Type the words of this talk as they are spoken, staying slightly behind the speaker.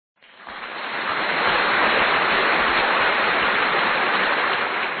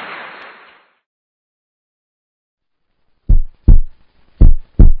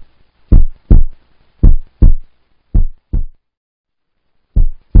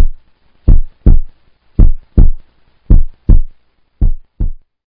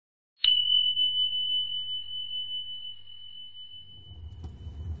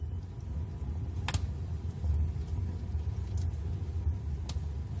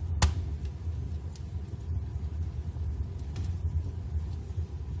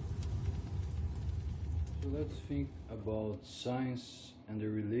let's think about science and the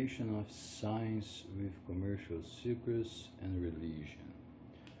relation of science with commercial secrets and religion.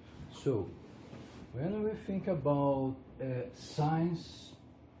 So, when we think about science,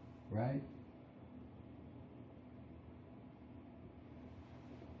 right,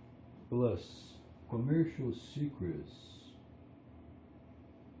 plus commercial secrets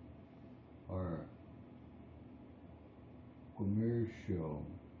or commercial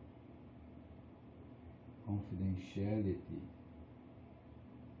confidentiality,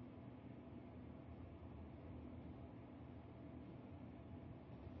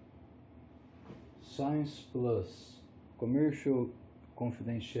 science plus commercial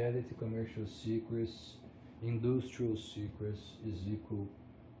confidentiality, commercial secrets, industrial secrets is equal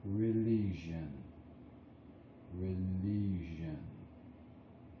religion.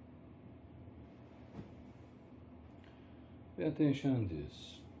 Pay attention to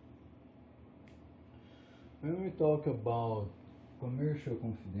this. When we talk about commercial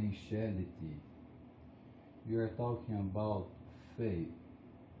confidentiality, we are talking about faith,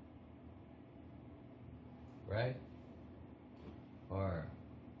 right? Or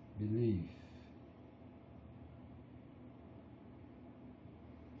belief.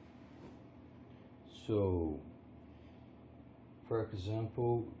 So, for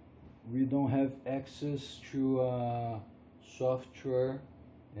example, we don't have access to software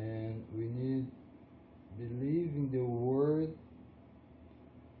and we need believe in the word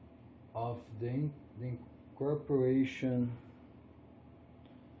of the corporation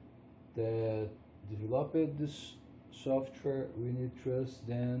that developed this software. We need trust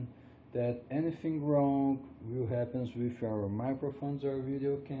then that anything wrong will happen with our microphones or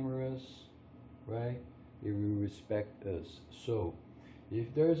video cameras, right? It will respect us. So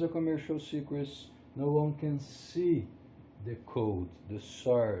if there is a commercial secret, no one can see the code, the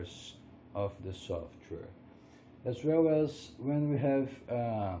source of the software. As well as when we have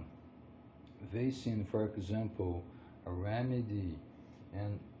vaccine, for example, a remedy,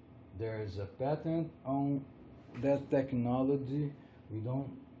 and there is a patent on that technology, we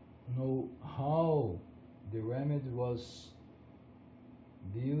don't know how the remedy was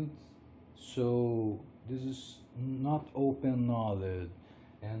built, so this is not open knowledge.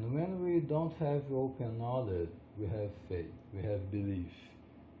 And when we don't have open knowledge, we have faith, we have belief,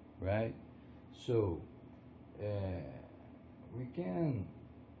 right? So we can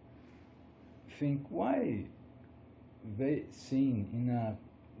think why vaccine in a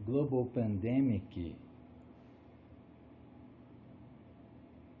global pandemic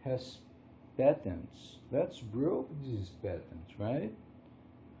has patents. Let's broke these patents, right?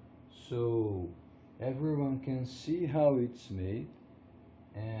 So everyone can see how it's made,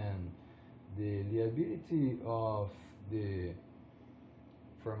 and the liability of the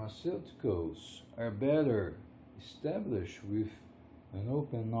pharmaceuticals are better established with an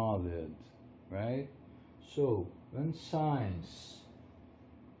open knowledge, right? So when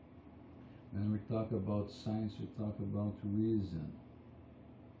we talk about science, we talk about reason,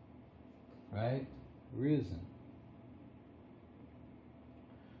 right? Reason.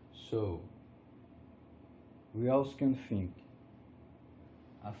 So we also can think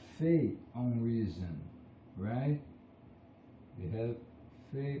a faith on reason, right? We have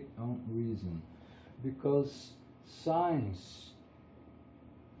faith on reason because science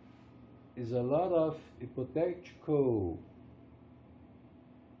is a lot of hypothetical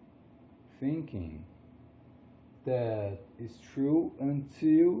thinking that is true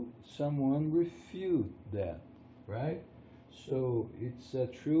until someone refutes that, right? So it's a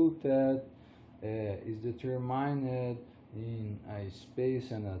truth that is determined in a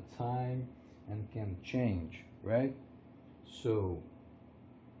space and a time and can change, right? So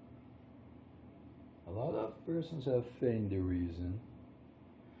a lot of persons have faith in the reason,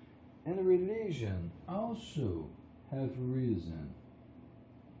 and religion also have reason,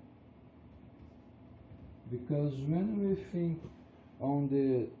 because when we think on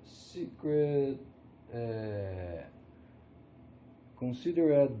the secret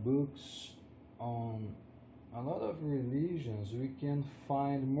considered books on a lot of religions, we can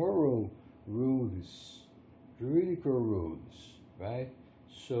find moral rules, juridical rules, right?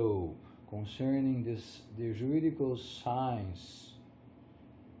 So concerning the juridical science,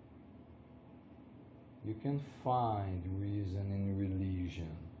 you can find reason in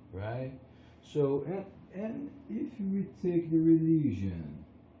religion, right? So and if we take the religion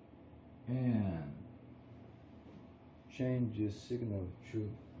and change the signal to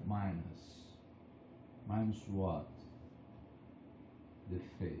minus what? The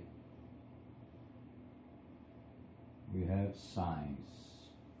faith. We have science.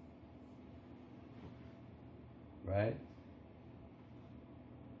 right?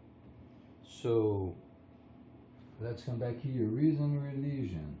 So let's come back here. Reason,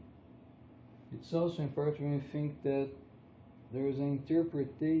 religion. It's also important when you think that there is an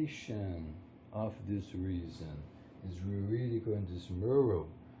interpretation of this reason. It's juridical and this moral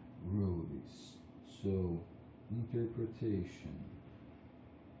rules. So interpretation.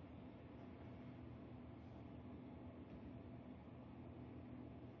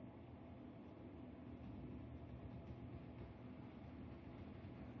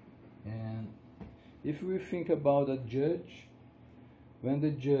 And if we think about a judge, when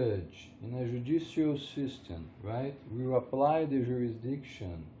the judge in a judicial system, right, will apply the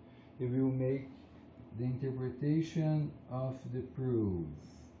jurisdiction, he will make the interpretation of the proof,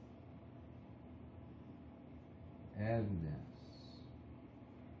 evidence.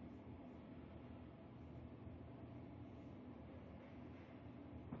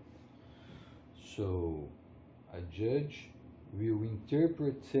 So a judge will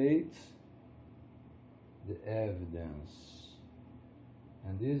interpretate the evidence,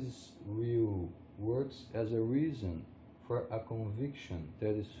 and this will works as a reason for a conviction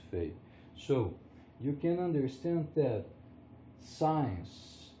that is fake. So you can understand that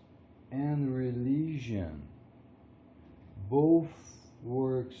science and religion both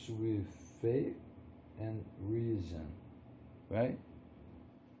works with faith and reason, right?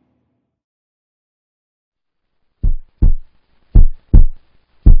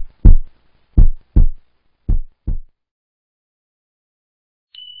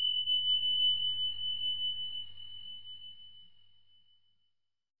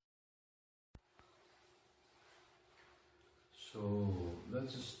 So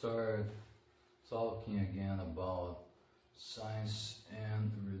let's start talking again about science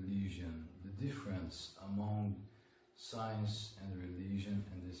and religion, the difference among science and religion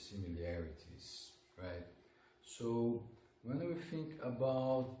and the similarities, right? So when we think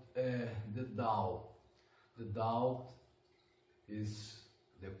about the doubt is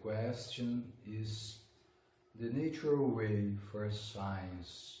the question is the natural way for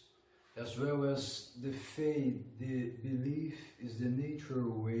science, as well as the faith, the belief is the natural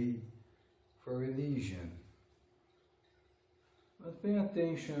way for religion. But pay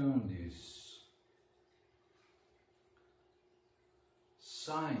attention on this.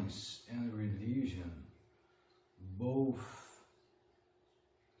 Science and religion both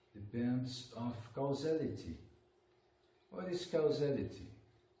depends on causality. What is causality?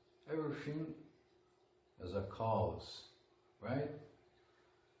 Everything has a cause, right?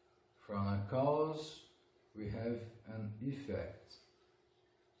 From a cause, we have an effect.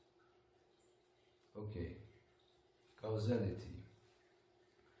 Okay, causality.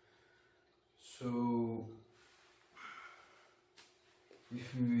 So,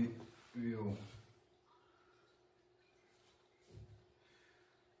 if we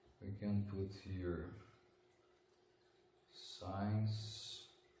can put here science,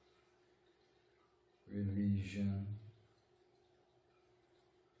 religion,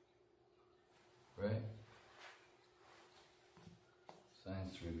 right?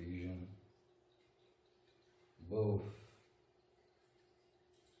 Science, religion, both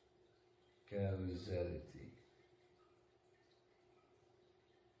causality.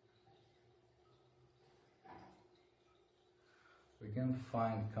 We can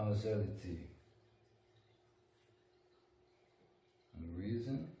find causality and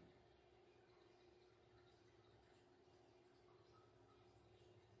reason,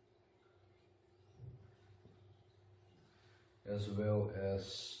 as well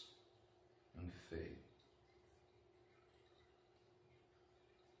as in faith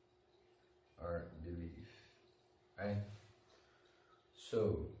or belief, right?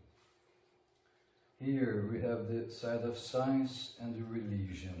 So here we have the side of science and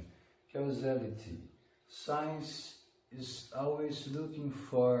religion. Causality. Science is always looking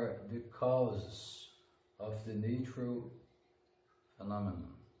for the causes of the natural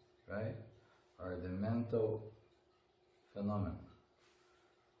phenomenon, right? Or the mental phenomenon.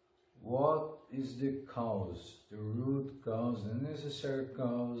 What is the cause, the root cause, the necessary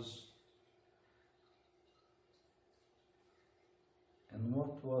cause? And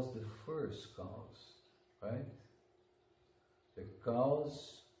what was the first cause, right? The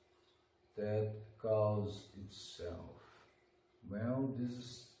cause that caused itself. Well, this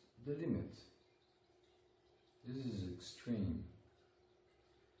is the limit. This is extreme.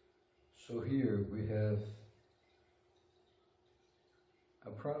 So here we have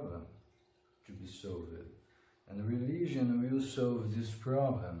a problem to be solved, and religion will solve this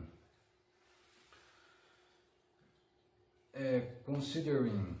problem,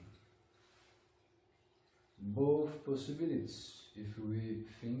 considering both possibilities. If we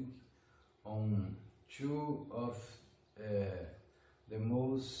think on two of the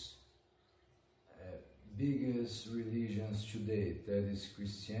most biggest religions today, that is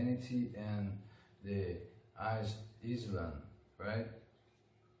Christianity and the Islam, right?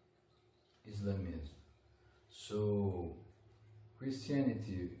 Islamism. So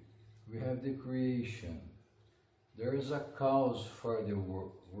Christianity, we have the creation. There is a cause for the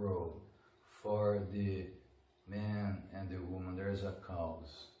world, for the man and the woman. There is a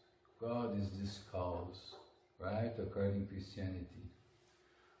cause. God is this cause, right? According to Christianity.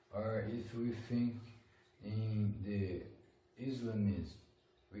 Or if we think in the Islamism,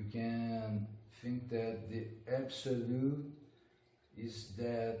 we can think that the absolute is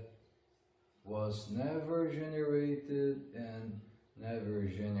that was never generated and never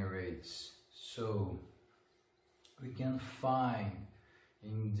generates. So we can find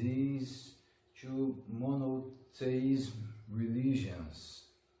in these two monotheism religions,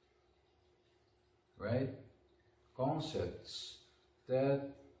 right, concepts that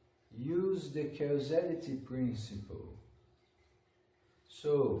use the causality principle.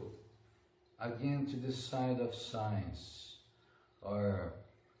 So again, to the side of science or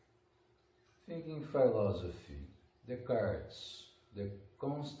thinking philosophy, Descartes, the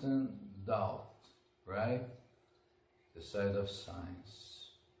constant doubt, right? The side of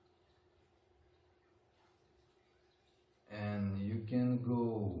science. And you can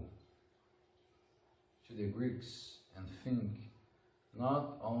go to the Greeks and think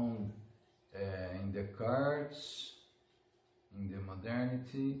not on in Descartes, in the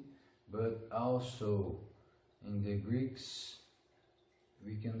modernity, but also in the Greeks.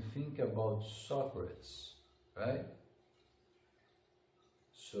 We can think about Socrates, right?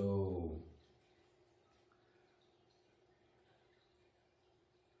 So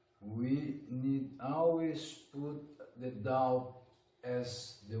we need always put the doubt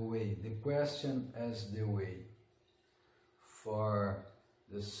as the way, the question as the way for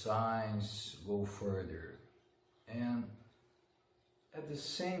the science go further. And at the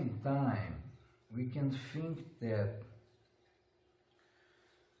same time, we can think that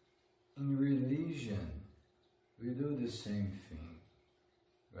in religion, we do the same thing,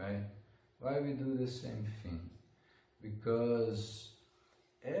 right? Why we do the same thing? Because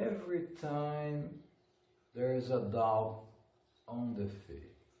every time there is a doubt on the faith,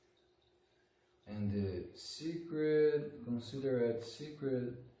 and the secret, considered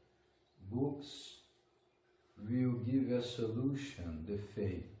secret books will give a solution, the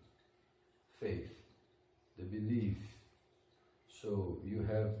faith, the belief. So you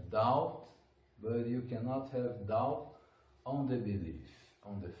have doubt, but you cannot have doubt on the belief,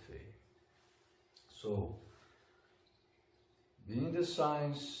 on the faith. So, being the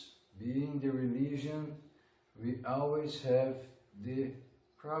science, being the religion, we always have the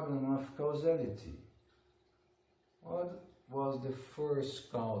problem of causality. What was the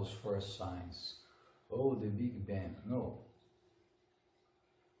first cause for science? Oh, the Big Bang. No.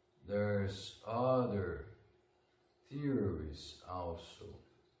 There's other theories also.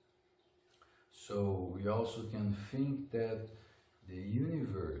 So we also can think that the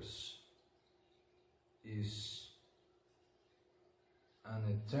universe is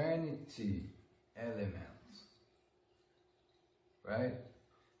an eternity element, right?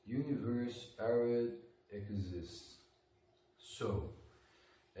 Universe already exists. So,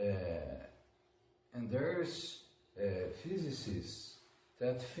 and there's physicists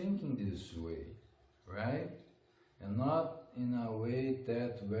that think in this way, right? And not in a way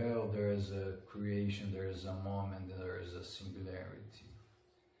that, well, there is a creation, there is a moment, there is a singularity.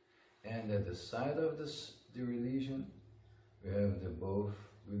 And at the side of the religion, we have the both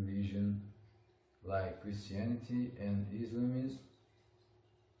religion, like Christianity and Islamism,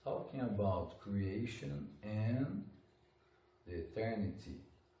 talking about creation and the eternity.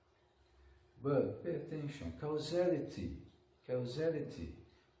 But pay attention, causality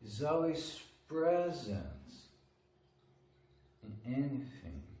is always present in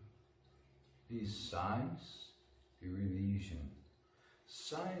anything, be science, be religion.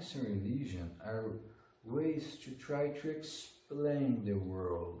 Science and religion are ways to try to explain the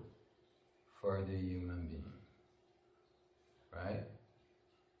world for the human being, right?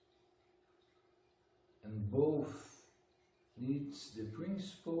 And both needs the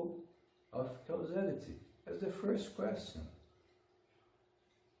principle of causality as the first question.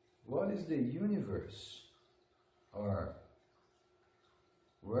 What is the universe? Or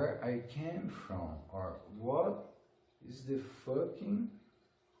where I came from? Or what is the fucking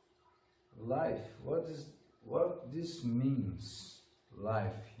life? What this means?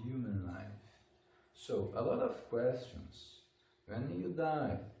 Life, human life. So a lot of questions. When you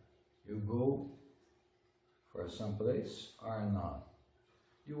die, you go for some place or not?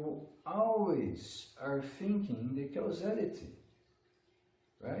 You always are thinking the causality,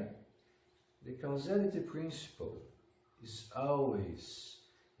 right? The causality principle is always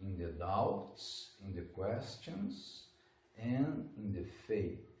in the doubts, in the questions, and in the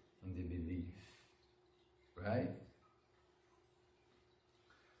faith, in the belief, right?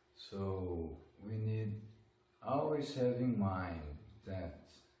 So we need always have in mind that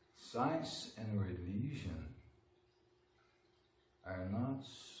science and religion are not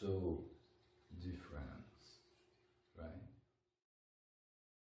so different, right?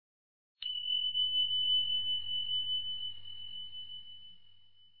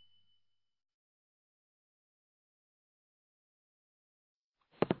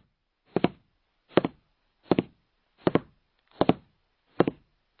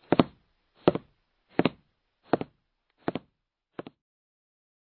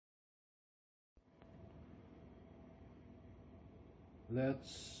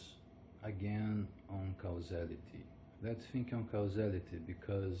 Let's again on causality. Let's think on causality,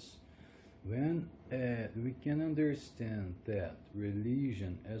 because when we can understand that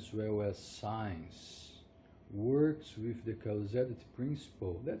religion as well as science works with the causality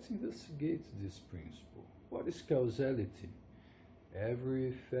principle, let's investigate this principle. What is causality? Every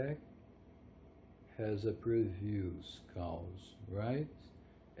effect has a previous cause, right?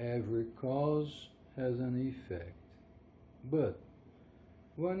 Every cause has an effect. But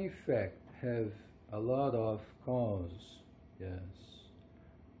one effect have a lot of cause, yes.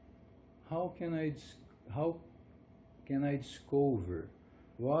 How can I discover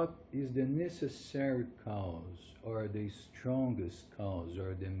what is the necessary cause, or the strongest cause,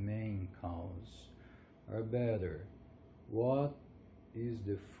 or the main cause? Or better, what is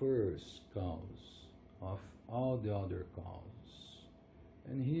the first cause of all the other causes?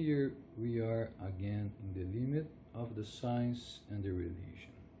 And here we are again in the limit of the science and the religion.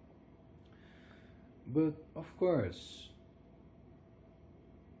 But of course,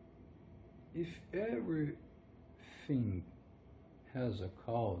 if everything has a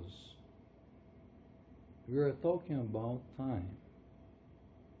cause, we are talking about time.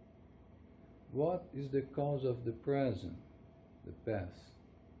 What is the cause of the present? The past.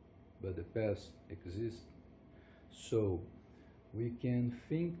 But the past exists. So we can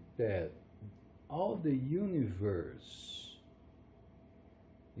think that all the universe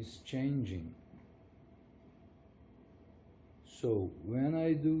is changing. So when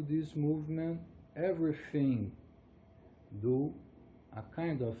I do this movement, everything do a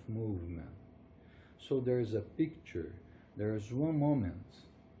kind of movement. So there's a picture, there's one moment,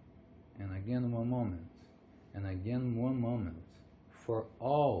 and again one moment, and again one moment for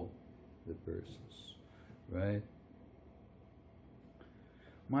all the persons, right?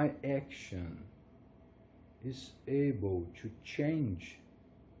 My action is able to change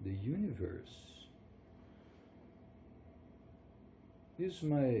the universe. Is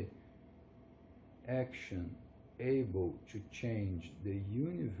my action able to change the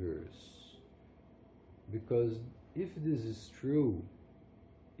universe? Because if this is true,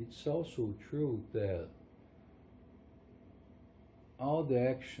 it's also true that all the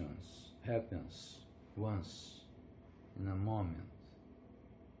actions happens once in a moment.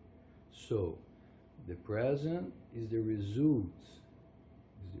 So the present is the result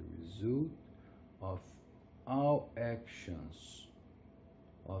of all actions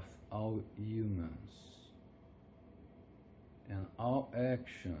of all humans and all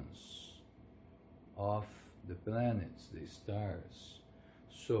actions of the planets, the stars.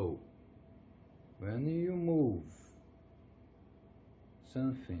 So when you move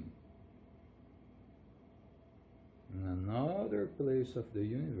something in another place of the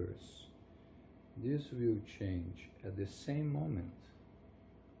universe, this will change at the same moment,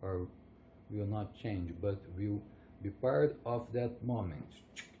 or will not change, but will be part of that moment,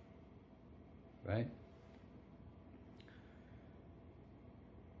 right?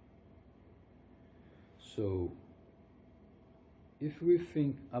 So if we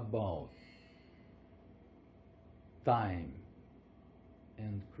think about time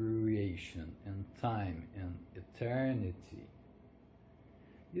and creation, and time and eternity,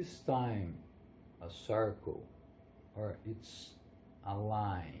 is time a circle, or it's a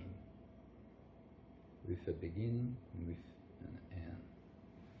line with a beginning and with an end?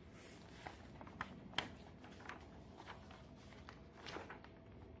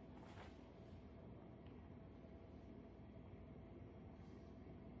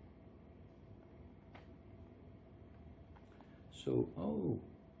 So all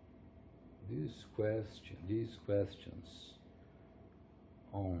these questions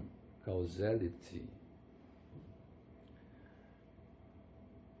on causality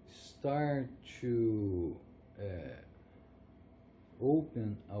start to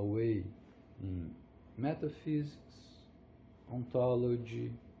open a way in metaphysics,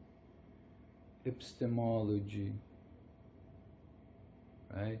 ontology, epistemology,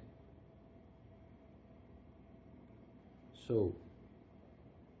 right? So,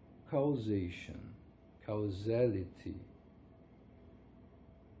 causation, causality.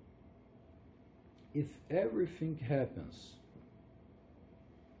 If everything happens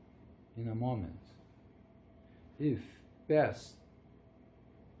in a moment, if past,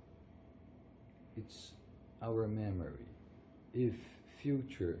 it's our memory, if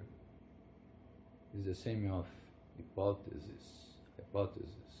future is the same of hypothesis,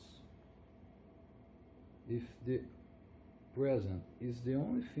 if the present is the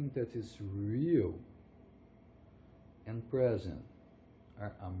only thing that is real, and present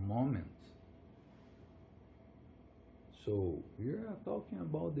are a moment, so we are talking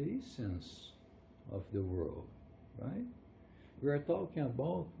about the essence of the world, right? We are talking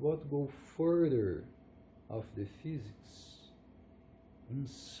about what goes further of the physics,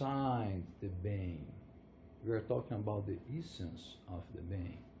 inside the being. We are talking about the essence of the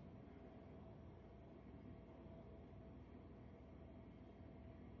being.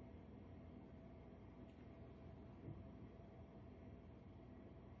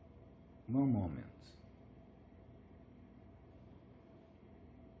 One moment.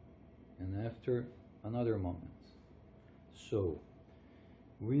 And after another moment. So,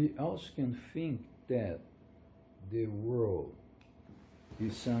 we also can think that the world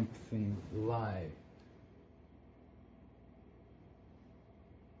is something like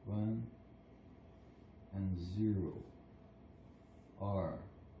 1 and 0 are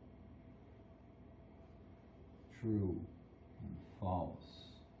true and false,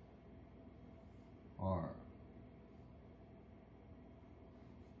 are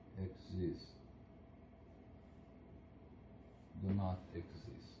exist, do not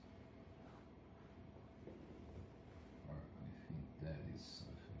exist. Or I think that is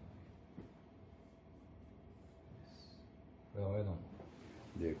something like this. Well, I don't know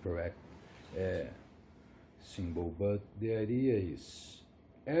the correct symbol, but the idea is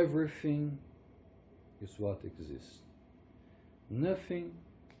everything is what exists. Nothing,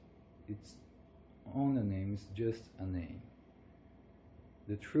 it's on a name, it's just a name.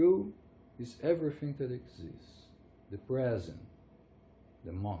 The true is everything that exists, the present,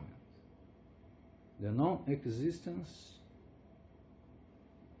 the moment. The non-existence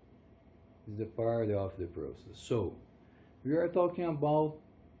is the part of the process. So, we are talking about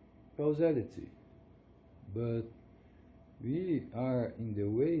causality, but we are in the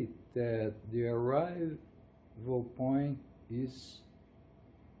way that the arrival point is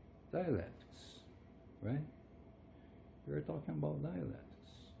dialectics, right? We are talking about dialectics.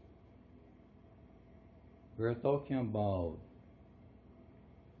 We are talking about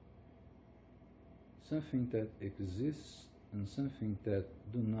something that exists and something that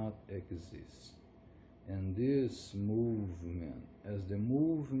do not exist. And this movement as the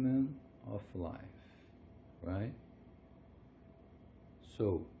movement of life, right?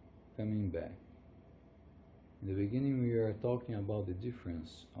 So, coming back. In the beginning we are talking about the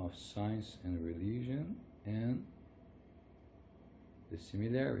difference of science and religion and the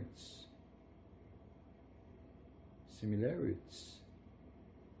similarities. Similarities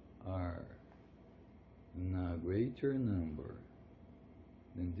are in a greater number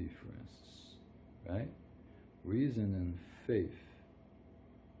than differences, right? Reason and faith,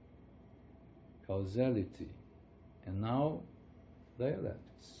 causality, and now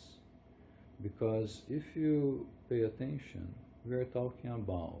dialectics. Because if you pay attention, we are talking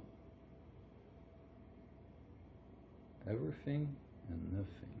about everything and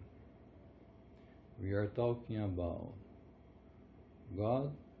nothing. We are talking about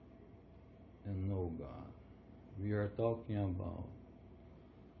God and no God. We are talking about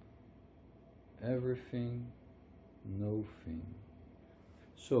everything, no thing.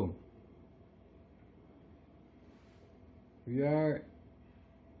 So, we are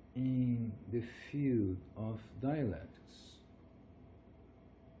in the field of dialectics.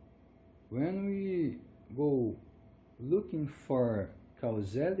 When we go looking for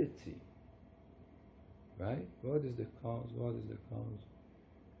causality, right? What is the cause? What is the cause?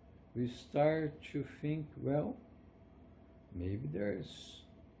 We start to think, well, maybe there's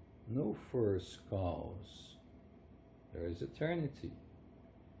no first cause. There is eternity.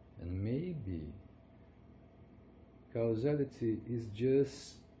 And maybe causality is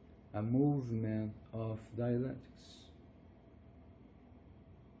just a movement of dialectics.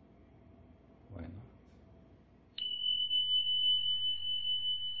 Why not?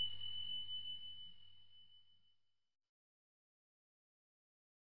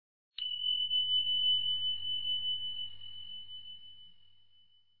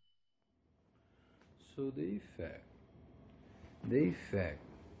 So the effect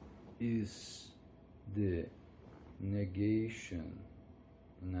is the negation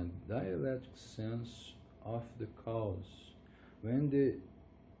in a dialectic sense of the cause. When the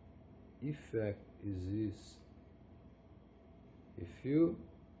effect exists, if you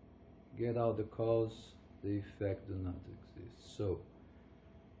get out the cause, the effect do not exist. So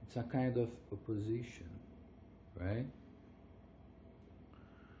it's a kind of opposition, right?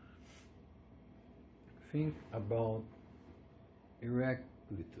 Think about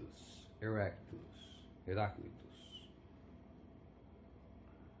Heraclitus.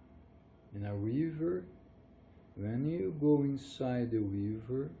 In a river, when you go inside the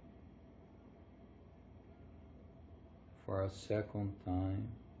river for a second time,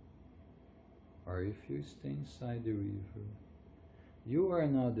 or if you stay inside the river, you are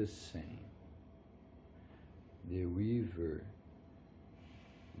not the same. The river,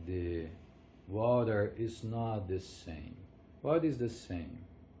 the water is not the same. What is the same?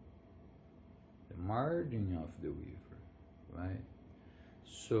 The margin of the river, right?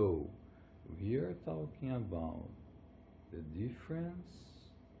 So, we are talking about the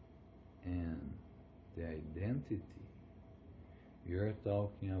difference and the identity. We are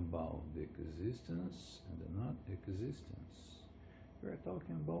talking about the existence and the not existence. We are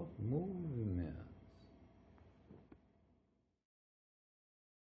talking about movement.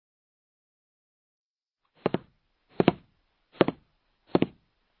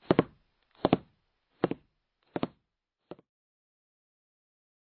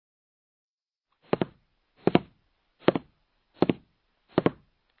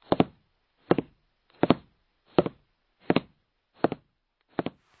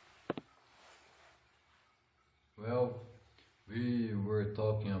 Well, we were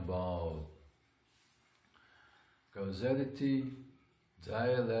talking about causality,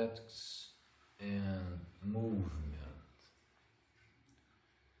 dialectics, and movement.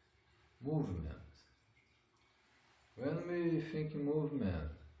 Movement. When we think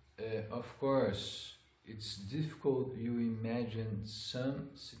movement, of course, it's difficult. You imagine some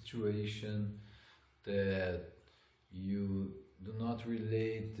situation that you do not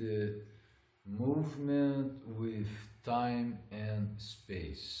relate movement with time and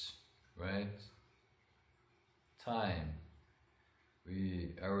space, right? Time.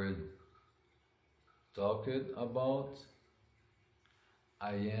 We already talked about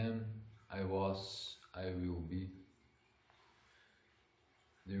I am, I was, I will be.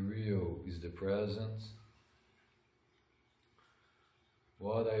 The real is the present.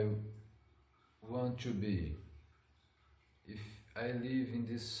 What I want to be. If I live in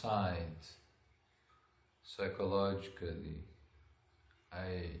this side, psychologically,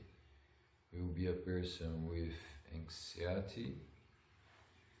 I will be a person with anxiety.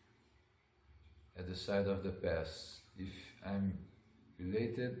 At the side of the past, if I'm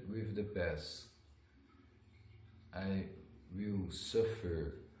related with the past, I will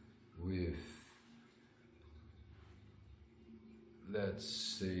suffer with, let's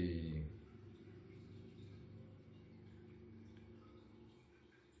say,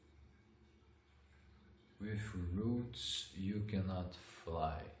 with roots you cannot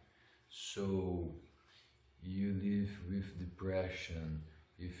fly. So you live with depression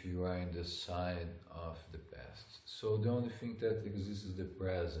if you are in the side of the past. So the only thing that exists is the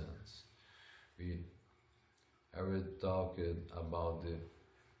present. We already talked about the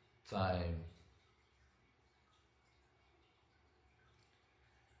time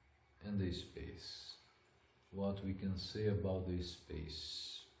and the space. What we can say about the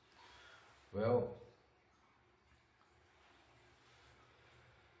space? Well,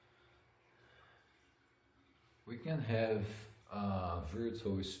 we can have a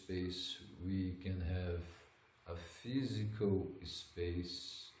virtual space, we can have a physical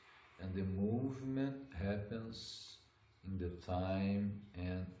space, and the movement happens in the time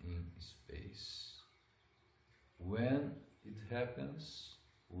and in space. When it happens,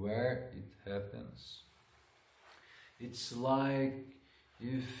 where it happens, it's like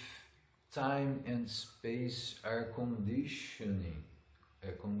if time and space are conditions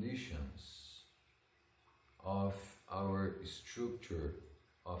of our structure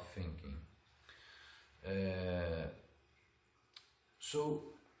of thinking. So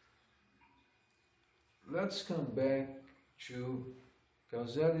let's come back to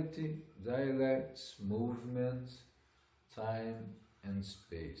Causality, dialectics, movement, time and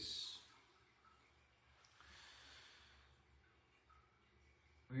space.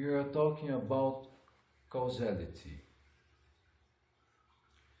 We are talking about causality.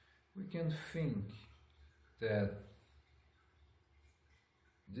 We can think that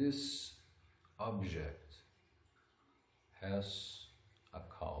this object has a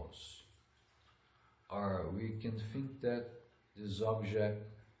cause, or we can think that this object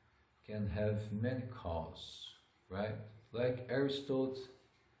can have many causes, right? Like Aristotle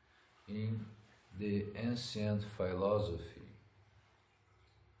in the ancient philosophy.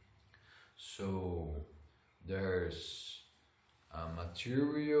 So there's a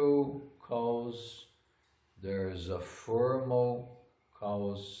material cause, there's a formal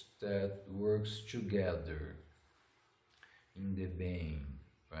cause that works together in the being,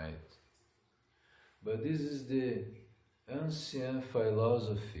 right? But this is the ancient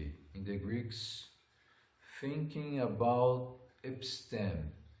philosophy in the Greeks, thinking about episteme,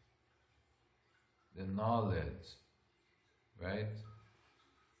 the knowledge, right?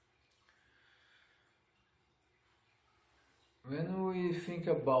 When we think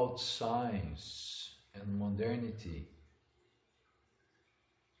about science and modernity,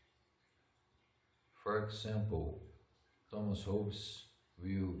 for example, Thomas Hobbes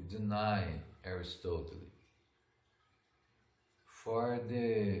will deny Aristotle. For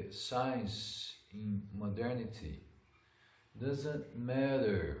the science in modernity, doesn't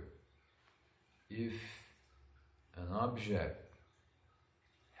matter if an object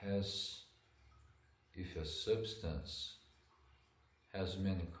has, if a substance has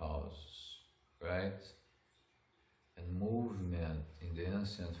many causes, right? And movement in the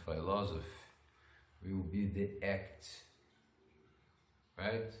ancient philosophy will be the act,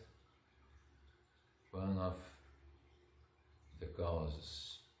 right? One of the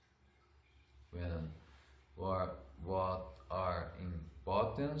causes. When what are in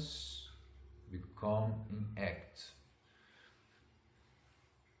potence become in act.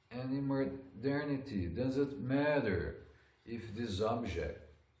 And in modernity, does it matter if this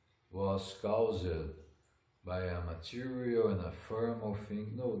object was caused by a material and a formal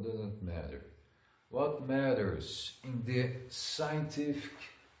thing? No, it doesn't matter. What matters in the scientific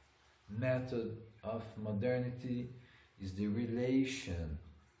method of modernity is the relation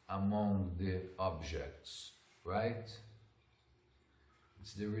among the objects, right?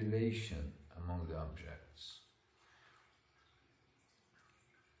 It's the relation among the objects.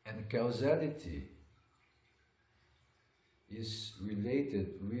 And causality is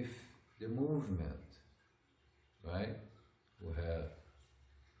related with the movement, right? We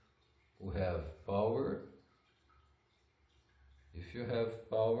have power. If you have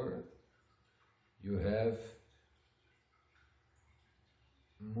power, you have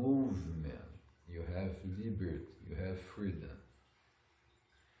movement, you have liberty, you have freedom.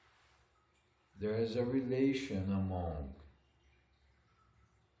 There is a relation among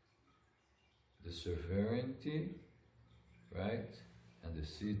the sovereignty, right, and the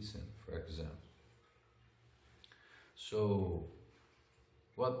citizen, for example. So,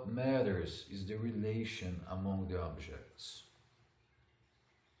 what matters is the relation among the objects,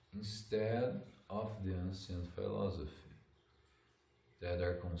 instead of the ancient philosophy that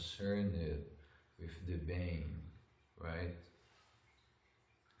are concerned with the being, right?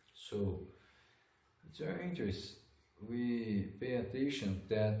 So, it's very interesting. We pay attention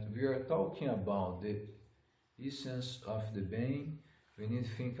that we are talking about the essence of the being. We need to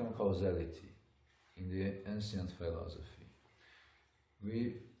think on causality in the ancient philosophy.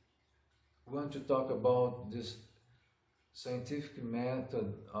 We want to talk about this scientific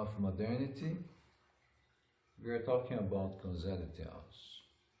method of modernity. We are talking about causality also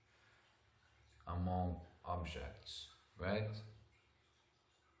among objects, right?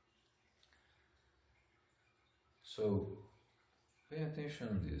 So, pay attention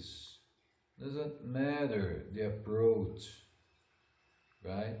on this. Doesn't matter the approach,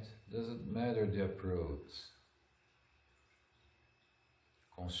 right? Doesn't matter the approach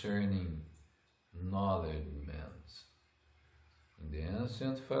concerning knowledge in the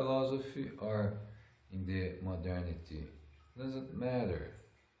ancient philosophy or in the modernity. Doesn't matter.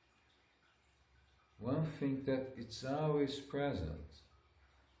 One thing that it's always present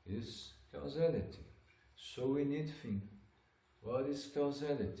is causality. So we need to think, what is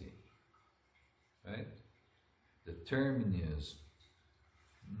causality? Right? Determinism,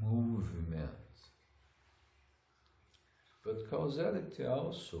 movement. But causality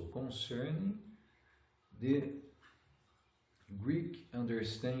also concerning the Greek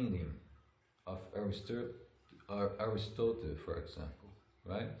understanding of Aristotle, for example.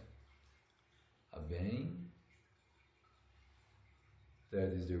 right? A being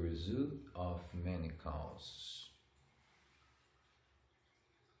that is the result of many causes.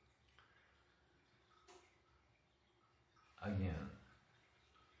 Again,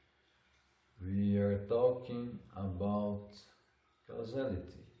 we are talking about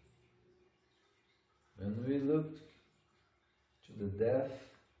causality. When we look to the death,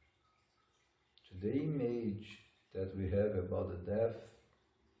 to the image that we have about the death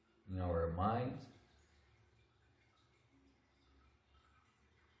in our mind,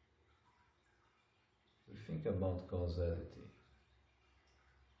 we think about causality,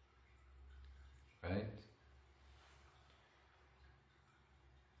 right?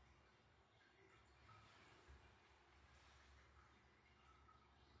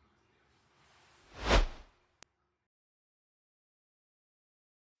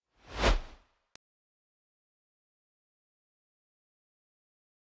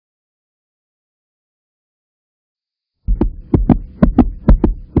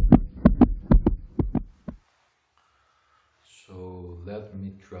 So let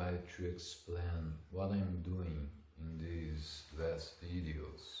me try to explain what I'm doing in these last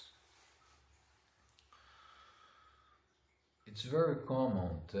videos. It's very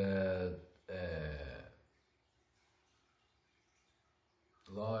common that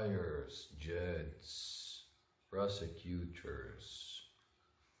lawyers, judges, prosecutors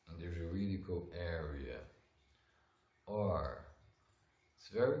in the juridical area, or it's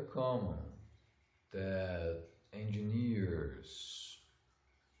very common that engineers,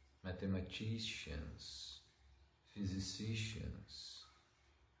 mathematicians, physicists,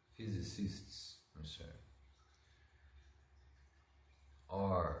 I'm sorry,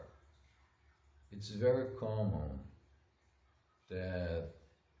 or it's very common that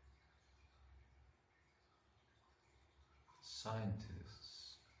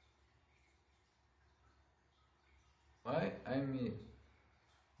scientists, why I'm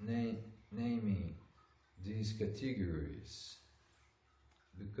naming these categories?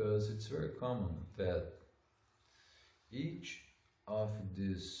 Because it's very common that each of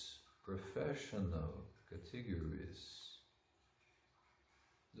these professional categories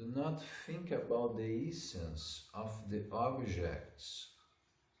do not think about the essence of the objects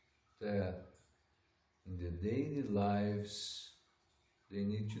that in the daily lives they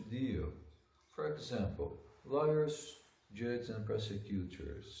need to deal. For example, lawyers, judges and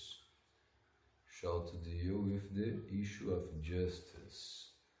prosecutors shall to deal with the issue of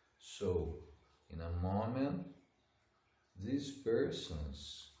justice. So, in a moment, these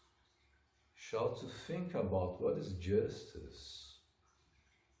persons shall to think about what is justice,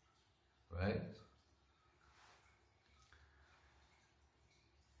 right?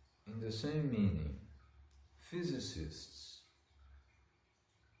 In the same meaning, physicists,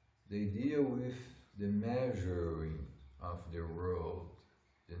 they deal with the measuring of the world,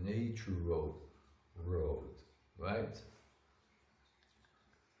 the natural world, right?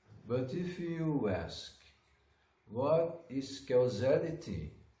 But if you ask, what is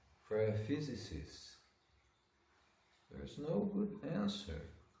causality for a physicist? There's no good answer.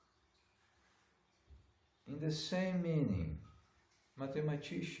 In the same meaning,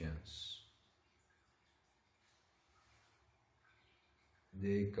 mathematicians,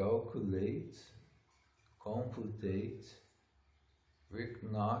 they calculate, computate,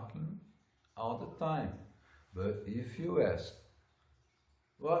 knocking all the time. But if you ask,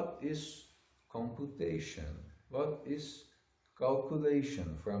 what is computation? What is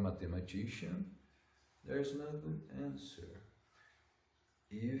calculation for a mathematician? There's no good answer.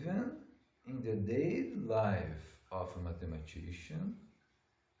 Even in the daily life of a mathematician,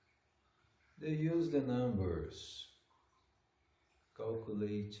 they use the numbers,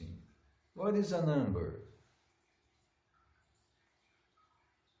 calculating. What is a number?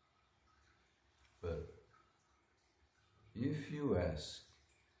 But if you ask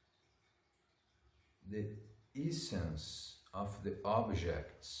the essence of the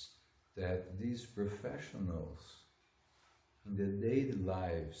objects that these professionals in the daily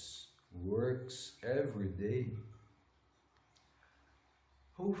lives works every day,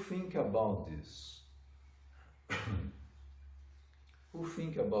 who think about this? Who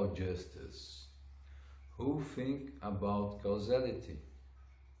think about justice? Who think about causality?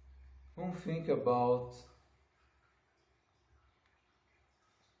 Who think about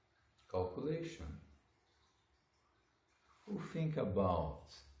calculation? Who think about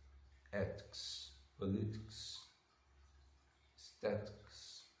ethics, politics,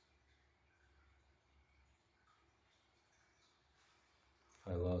 statics,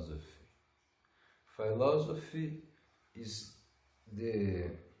 philosophy? Philosophy is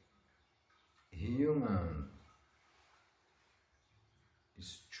the human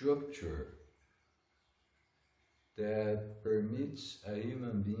structure that permits a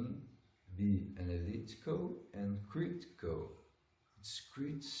human being be analytical and critical. It's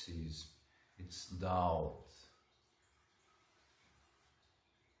criticism, it's doubt.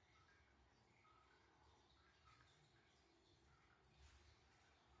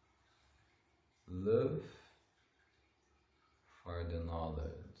 Love for the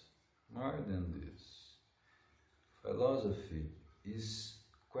knowledge. More than this, philosophy is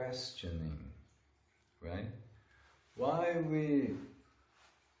questioning, right? Why we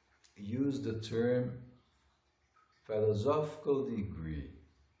use the term philosophical degree?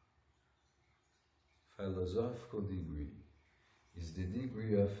 Philosophical degree is the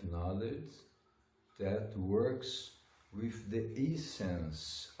degree of knowledge that works with the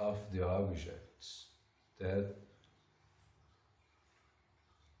essence of the objects that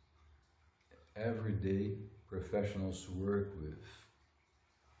everyday professionals work with.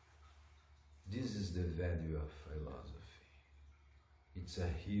 This is the value of philosophy. It's a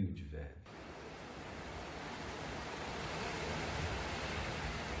huge value.